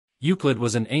Euclid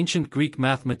was an ancient Greek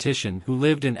mathematician who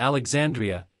lived in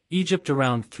Alexandria, Egypt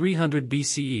around 300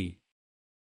 BCE.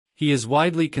 He is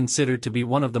widely considered to be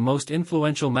one of the most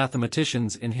influential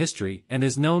mathematicians in history and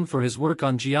is known for his work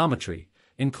on geometry,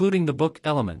 including the book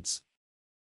Elements.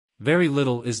 Very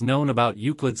little is known about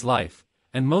Euclid's life,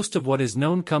 and most of what is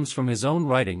known comes from his own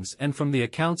writings and from the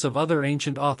accounts of other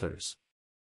ancient authors.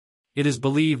 It is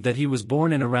believed that he was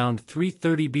born in around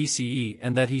 330 BCE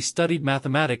and that he studied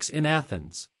mathematics in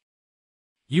Athens.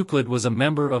 Euclid was a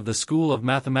member of the School of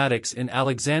Mathematics in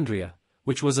Alexandria,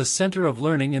 which was a center of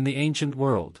learning in the ancient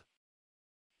world.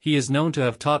 He is known to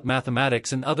have taught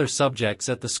mathematics and other subjects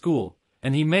at the school,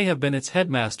 and he may have been its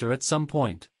headmaster at some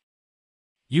point.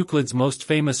 Euclid's most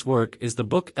famous work is the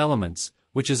book Elements,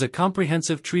 which is a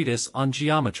comprehensive treatise on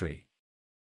geometry.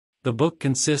 The book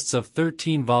consists of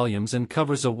 13 volumes and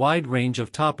covers a wide range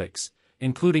of topics,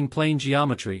 including plane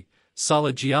geometry,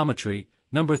 solid geometry,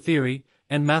 number theory,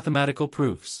 and mathematical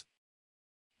proofs.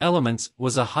 Elements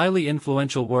was a highly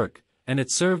influential work, and it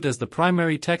served as the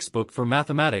primary textbook for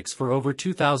mathematics for over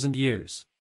 2,000 years.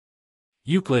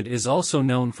 Euclid is also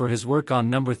known for his work on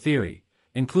number theory,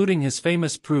 including his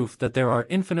famous proof that there are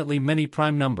infinitely many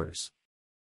prime numbers.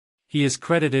 He is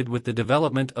credited with the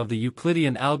development of the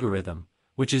Euclidean algorithm,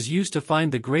 which is used to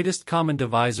find the greatest common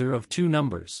divisor of two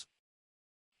numbers.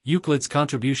 Euclid's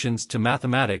contributions to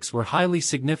mathematics were highly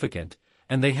significant,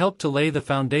 and they helped to lay the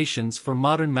foundations for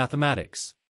modern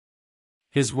mathematics.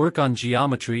 His work on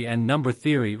geometry and number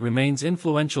theory remains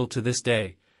influential to this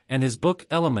day, and his book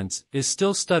Elements is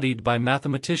still studied by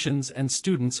mathematicians and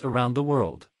students around the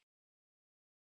world.